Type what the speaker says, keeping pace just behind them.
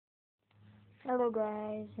Hello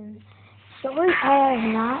guys, and sorry I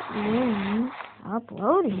have not been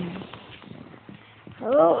uploading.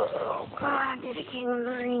 Oh god, did it keep on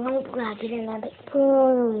ring? Oh god, did it not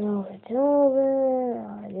pull? It's over.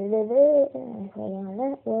 I did it. Play on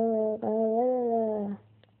network.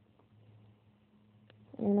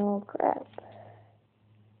 And all crap.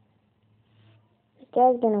 This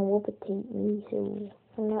guy's gonna whoop it to me, so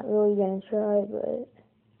I'm not really gonna try, but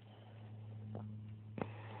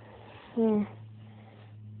yeah.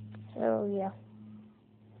 So yeah.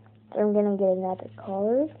 So I'm gonna get an epic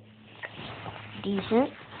card. Decent.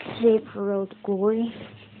 Save for Road to Glory.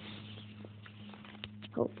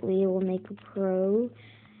 Hopefully it will make a pro.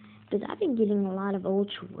 Because I've been getting a lot of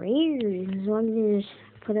ultra rares. As long as I just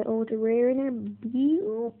put an ultra rare in there.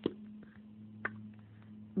 Boop.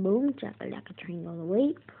 Boom. Chakalaka train all the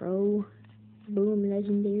way. Pro. Boom.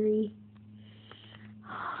 Legendary.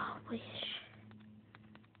 Oh, wish.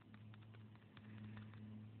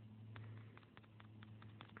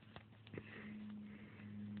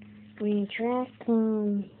 Green track. I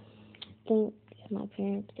think if my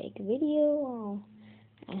parents take a video,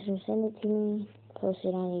 I'll ask them to send it to me. Post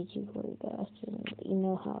it on YouTube for you guys. You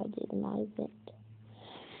know how I did my event.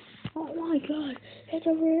 Oh my god, it's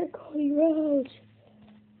a rare Cody Rhodes.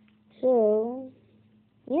 So,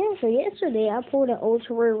 yeah, so yesterday I pulled an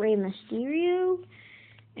ultra rare Rey Mysterio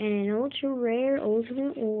and an ultra rare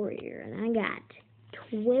Ultimate Warrior. And I got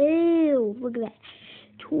 12, look at that,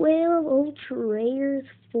 12 ultra rares,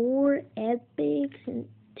 4 epics, and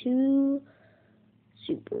 2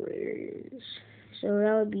 super rares. So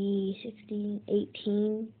that would be 16,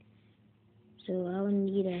 18. So I would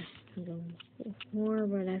need a more,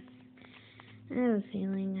 but I have a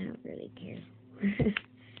feeling I don't really care.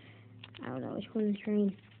 I don't know which one to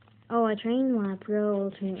train. Oh, I trained my Pro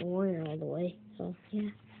Ultimate Warrior all the way. So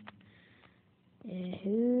yeah.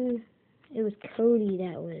 Who? It was Cody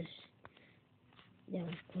that was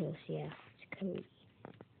close. Yeah, it's Cody.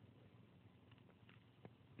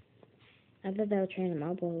 I thought that would train him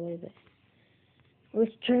up all the way, but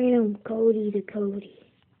let's train him Cody to Cody.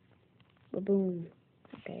 Ba-boom.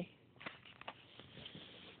 Okay.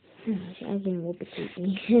 I've been whooping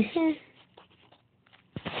me.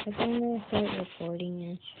 I'm gonna start recording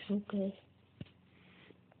it. Okay.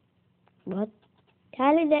 What?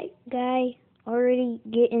 How did that guy already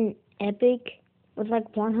get an epic with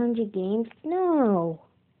like 100 games? No.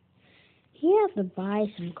 He has to buy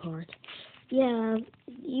some cards. Yeah,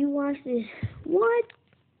 you watch this. What?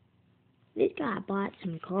 This guy bought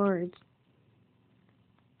some cards.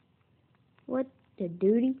 What the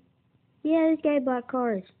duty? Yeah, this guy bought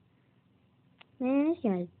cards. Man, this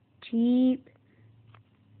guy's cheap.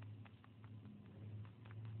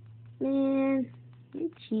 Man, you're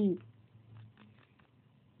cheap.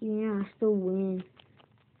 Yeah, I still win.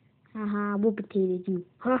 Haha, whoop-a-tated you.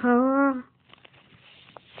 Haha.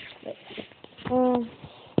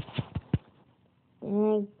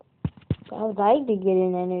 And I would like to get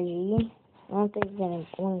an energy. I don't think it's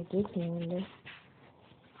going to get me one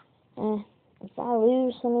though. If I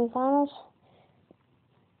lose semifinals,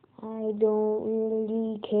 I don't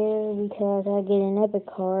really care because I get an epic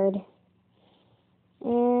card.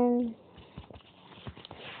 And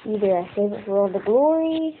either I save it for all the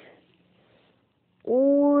glory,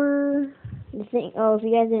 or the thing. Oh, if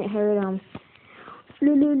you guys didn't heard,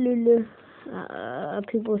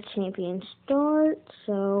 People's Champion start.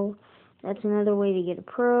 So that's another way to get a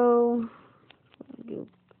pro.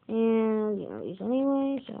 And you know these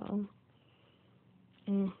anyway. So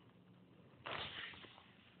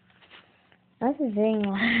that's the thing.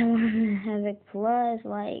 I want to have it plus.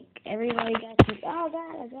 Like everybody got to. Oh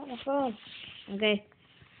god, I got my phone. Okay.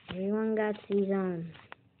 Everyone got these,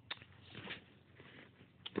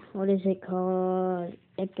 what is it called?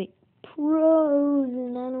 Epic Pros,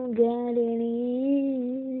 and I don't got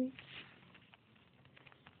any.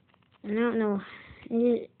 And I don't know.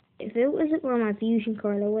 If it wasn't for my fusion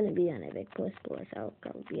card, I wouldn't be on Epic Plus. I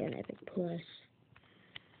would be on Epic Plus.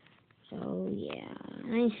 So, yeah.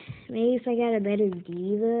 Maybe if I got a better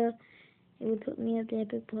Diva, it would put me up to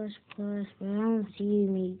Epic Plus. But I don't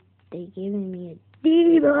see they giving me a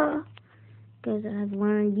Diva. Because I've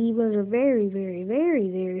learned Divas are very, very, very,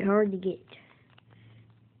 very hard to get.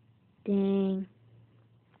 Dang.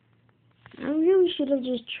 I really should have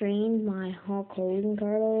just trained my Hulk Hogan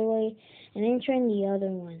card all the way. And then trained the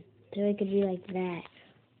other one. So it could be like that.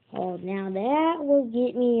 Oh, now that will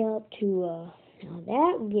get me up to,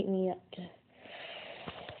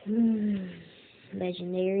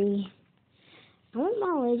 Legendary. I want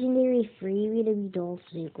my Legendary freebie to be Dolph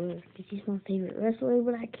Ziggler. Because he's my favorite wrestler,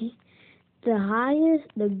 but I can't. the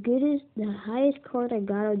highest card I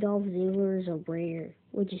got of Dolph Ziggler is a rare,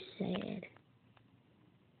 which is sad.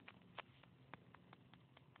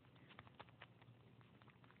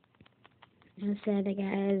 I'm sad the guy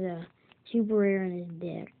has a super rare in his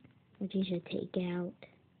deck, which he should take out.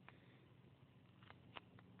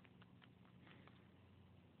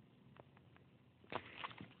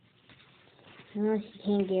 Unless you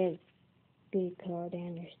can't get a good card, I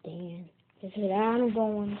understand. That's what I'm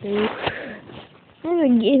going through. That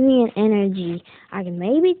would give me an energy. I can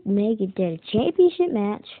maybe make it to the championship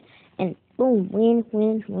match, and boom, win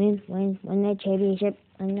that championship,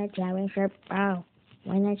 oh,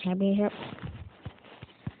 win that championship.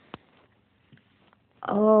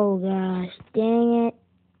 Oh gosh, dang it.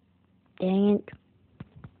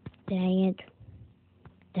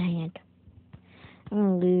 I'm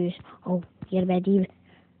gonna lose. Oh, get a bad diva.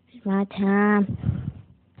 It's my time.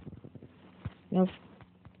 Nope,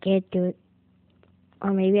 can't do it.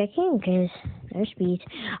 Or maybe I can, because there's speed.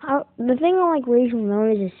 The thing I like Rachel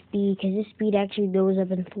known is his speed, because his speed actually goes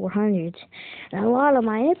up in 400s. And a lot of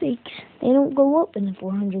my epics, they don't go up in the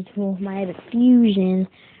 400s. Well, my epic fusion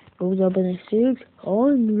goes up in the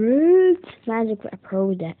 600s. Imagine if I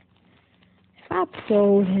pro'd that. If I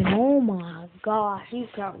pro'd him, oh my gosh, he'd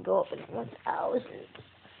probably go up in the 1000s.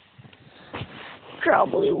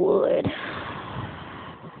 Probably would.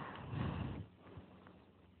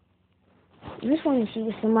 I just want to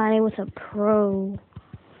see somebody with a pro.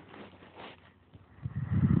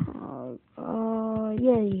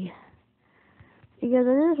 Yay. Because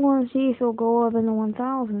I just want to see if he'll go up in the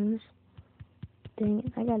 1000s. Dang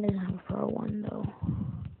it, I gotta have a pro one though.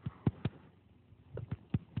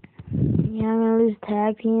 Yeah, I'm gonna lose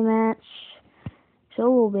tag team match.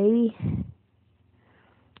 Solo, baby.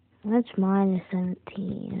 That's minus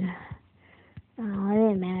 17. Oh, it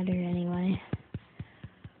didn't matter anyway.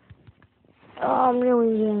 Oh, I'm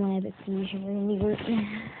really doing my epic fusion. We're gonna be working.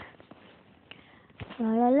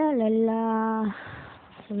 La la la la.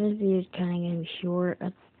 So this video's kind of gonna be short.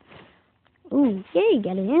 Ooh, yay!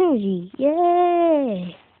 Got an energy.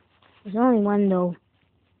 Yay! There's only one though.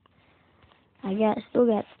 Still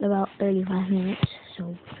got about 35 minutes,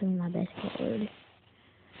 so doing my best card.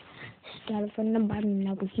 Started from the bottom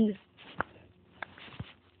over here.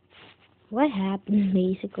 What happened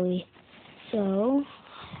basically? So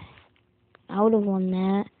I would have won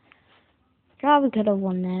that. Probably could have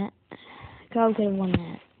won that.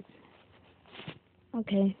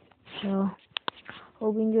 Okay, so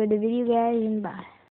hope you enjoyed the video, guys, and bye.